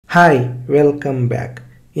Hi, welcome back.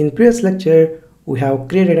 In previous lecture, we have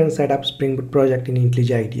created and set up Spring Boot project in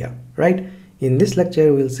IntelliJ IDEA, right? In this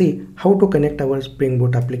lecture, we'll see how to connect our Spring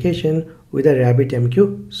Boot application with a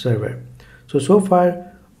RabbitMQ server. So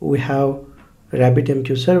far, we have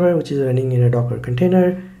RabbitMQ server, which is running in a Docker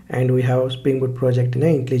container, and we have Spring Boot project in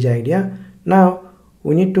IntelliJ IDEA. Now,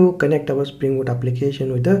 we need to connect our Spring Boot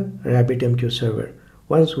application with the RabbitMQ server.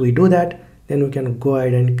 Once we do that, then we can go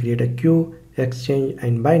ahead and create a queue, exchange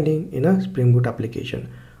and binding in a Spring Boot application.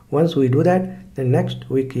 Once we do that, then next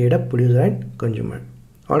we create a producer and consumer.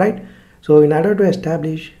 Alright, so in order to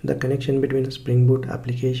establish the connection between the Spring Boot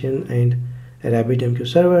application and a RabbitMQ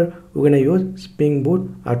server, we're going to use Spring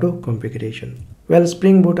Boot auto configuration. Well,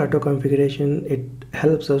 Spring Boot auto configuration, it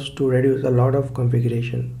helps us to reduce a lot of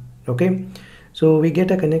configuration. Okay, so we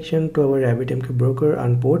get a connection to our RabbitMQ broker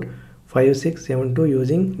on port 5672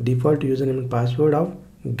 using default username and password of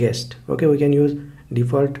guest. Okay, we can use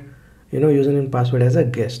default username and password as a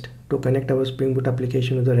guest to connect our Spring Boot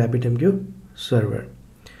application with the RabbitMQ server.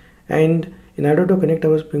 And in order to connect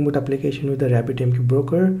our Spring Boot application with the RabbitMQ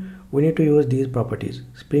broker, we need to use these properties: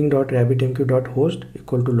 spring.rabbitmq.host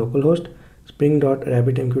equal to localhost,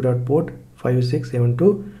 spring.rabbitmq.port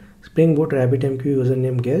 5672, Spring Boot RabbitMQ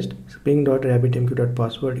username guest,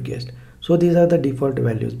 spring.rabbitmq.password guest. So these are the default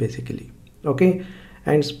values basically. Okay,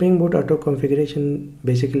 and Spring Boot auto configuration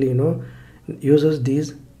basically uses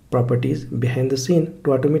these properties behind the scene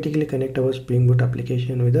to automatically connect our Spring Boot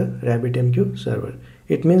application with the RabbitMQ server.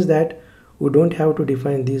 It means that we don't have to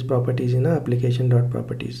define these properties in a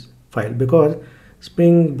application.properties file, because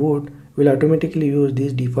Spring Boot will automatically use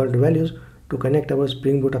these default values to connect our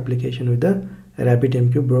Spring Boot application with the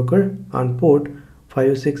RabbitMQ broker on port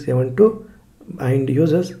 5672 and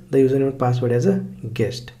uses the username and password as a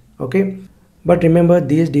guest. Okay, but remember,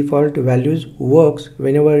 these default values works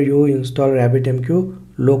whenever you install RabbitMQ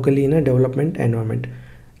locally in a development environment.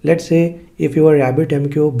 Let's say if your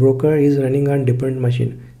RabbitMQ broker is running on different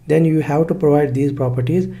machine, then you have to provide these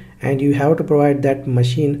properties and you have to provide that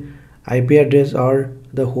machine IP address or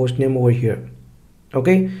the host name over here.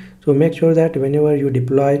 Okay, so make sure that whenever you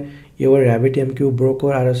deploy your RabbitMQ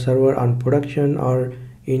broker or a server on production or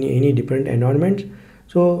in any different environments,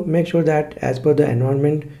 so make sure that as per the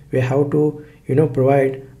environment we have to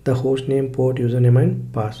provide the host name, port, username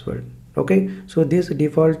and password. Okay, so these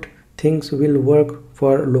default things will work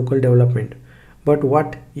for local development. But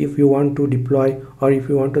what if you want to deploy or if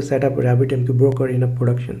you want to set up RabbitMQ broker in a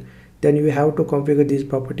production? Then you have to configure these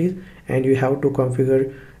properties and you have to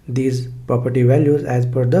configure these property values as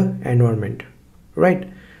per the environment, right?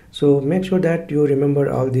 So make sure that you remember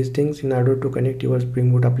all these things in order to connect your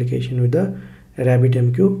Spring Boot application with the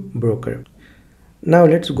RabbitMQ broker. Now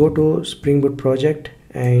let's go to Spring Boot project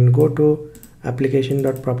and go to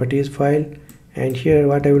application.properties file, and here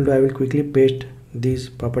what I will do, I will quickly paste these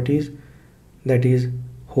properties, that is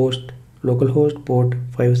host, localhost, port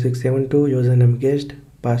 5672, username guest,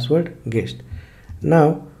 password guest.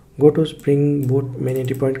 Now go to Spring Boot main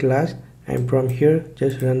entry point class and from here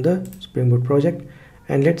just run the Spring Boot project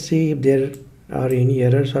and let's see if there are any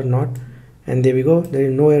errors or not. And there we go, there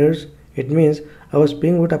is no errors. It means our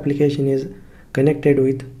Spring Boot application is connected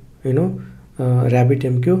with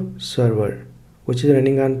RabbitMQ server, which is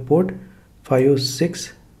running on port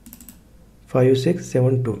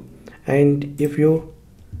 5672. And if you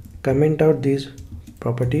comment out these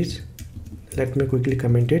properties, let me quickly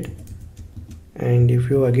comment it, and if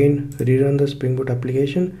you again rerun the Spring Boot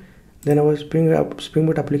application, then our Spring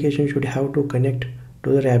Boot application should have to connect to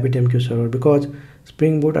the RabbitMQ server, because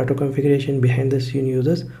Spring Boot auto configuration behind the scene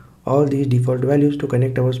uses all these default values to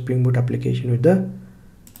connect our Spring Boot application with the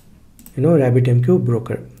RabbitMQ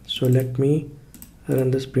broker. So let me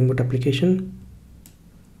run the Spring Boot application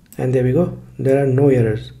and there we go, there are no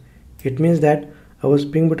errors. It means that our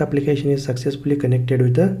Spring Boot application is successfully connected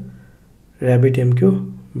with the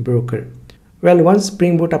RabbitMQ broker. Well, once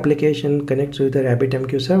Spring Boot application connects with the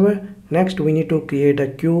RabbitMQ server, next we need to create a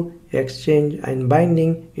queue, exchange and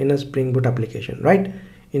binding in a Spring Boot application, right?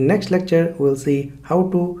 In next lecture, we'll see how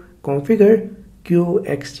to configure queue,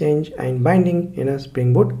 exchange and binding in a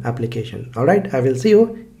Spring Boot application. Alright, I will see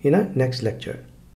you in a next lecture.